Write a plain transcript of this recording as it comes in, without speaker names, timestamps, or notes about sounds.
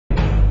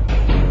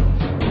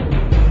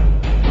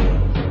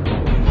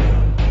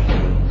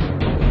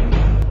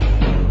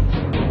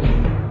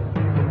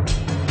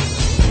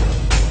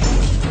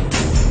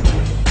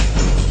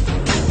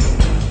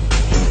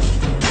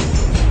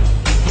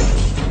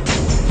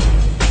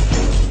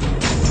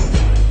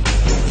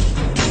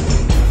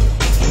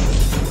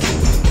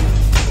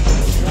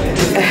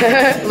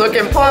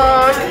Looking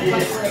punk.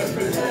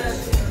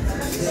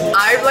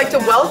 I'd like to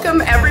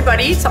welcome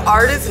everybody to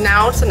Art Is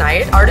Now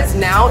tonight. Art Is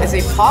Now is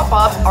a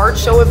pop-up art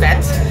show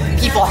event.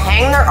 People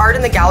hang their art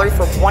in the gallery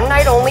for one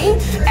night only,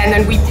 and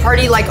then we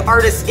party like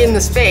artists in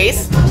the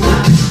space.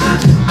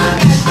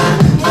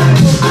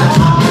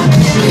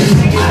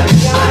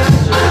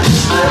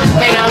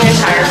 Okay, now I'm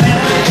getting tired.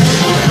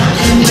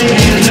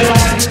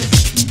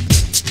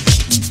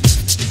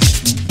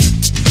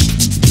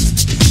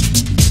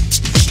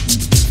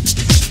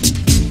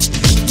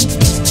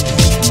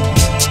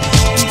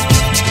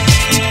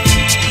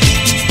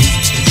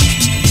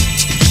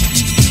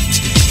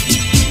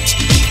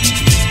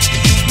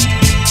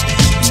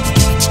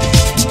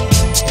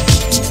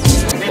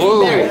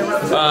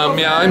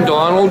 Yeah, I'm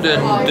Donald,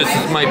 and this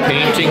is my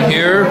painting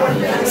here.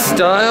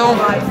 Style,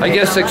 I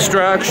guess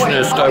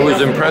extractionist. I was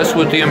impressed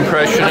with the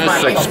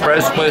Impressionists,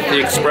 expressed with the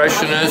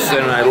Expressionists,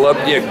 and I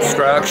loved the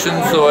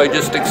extraction, so I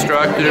just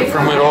extracted it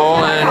from it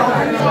all and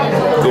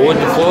go with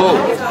the flow.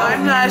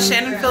 I'm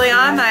Shannon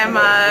Filion. I'm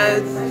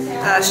a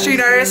street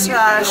artist,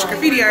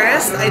 graffiti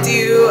artist. I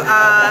do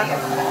a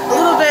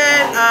little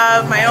bit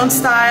of my own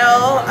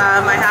style.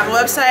 I have a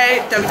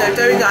website,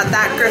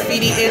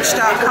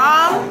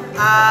 www.thatgraffitiitch.com.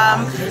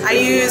 I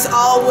use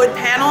all wood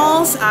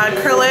panels,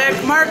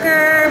 acrylic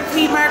marker,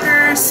 paint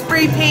marker,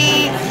 spray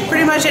paint,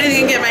 pretty much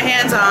anything I can get my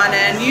hands on,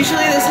 and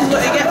usually this is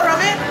what I get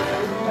from it.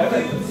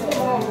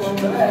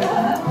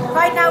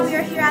 Right now we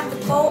are here at the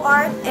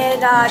BEAUX-ART in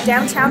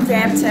downtown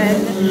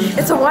Brampton.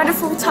 It's a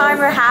wonderful time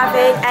we're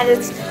having, and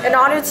it's an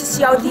honor to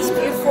see all these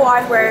beautiful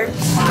artworks.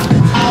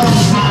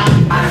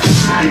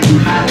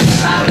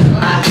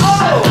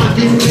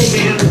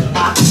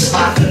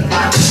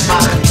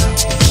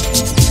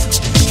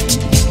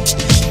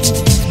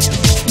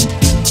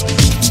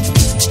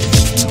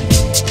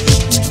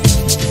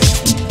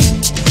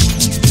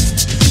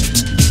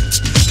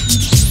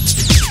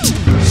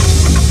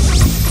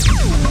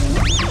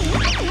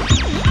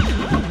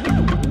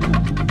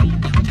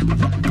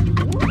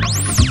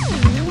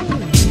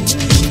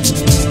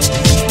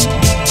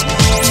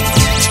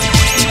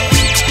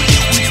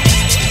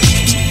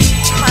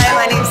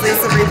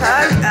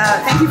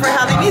 Thank you for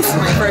having me. This is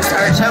my first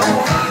art show.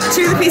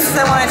 Two of the pieces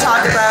I want to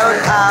talk about,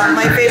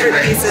 my favorite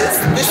pieces.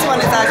 This one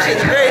is actually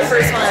the very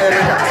first one I've ever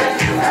done.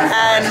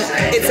 And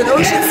it's an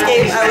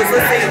oceanscape. I was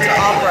listening to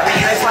opera.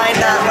 I find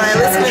that when I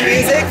listen to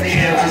music,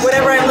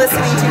 whatever I'm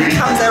listening to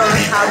comes out on the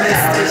canvas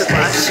through the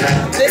brush.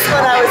 This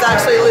one I was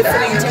actually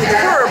listening to the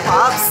Horror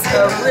Pops,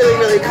 a really,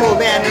 really cool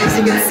band. As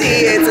you can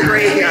see, it's a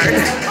graveyard.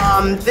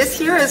 This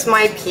here is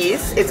my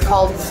piece. It's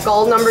called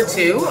Skull Number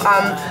 2.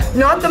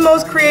 Not the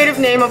most creative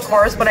name, of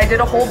course, but I did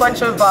a whole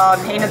bunch of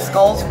painted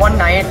skulls one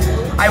night.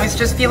 I was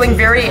just feeling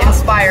very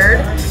inspired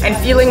and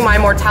feeling my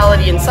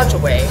mortality in such a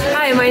way.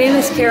 Hi, my name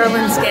is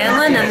Carolyn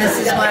Scanlon, and this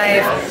is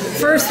my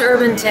first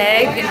urban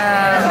tag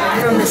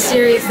from the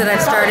series that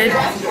I've started.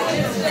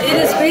 It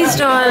is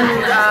based on,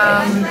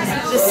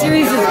 the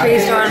series is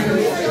based on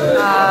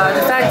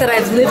the fact that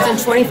I've lived in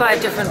 25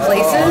 different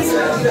places,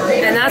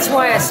 and that's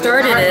why I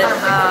started it.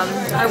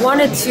 I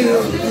wanted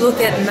to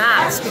look at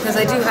maps because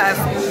I do have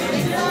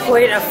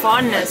quite a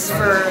fondness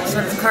for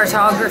sort of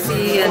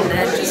cartography and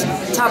just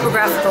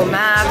topographical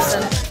maps.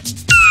 And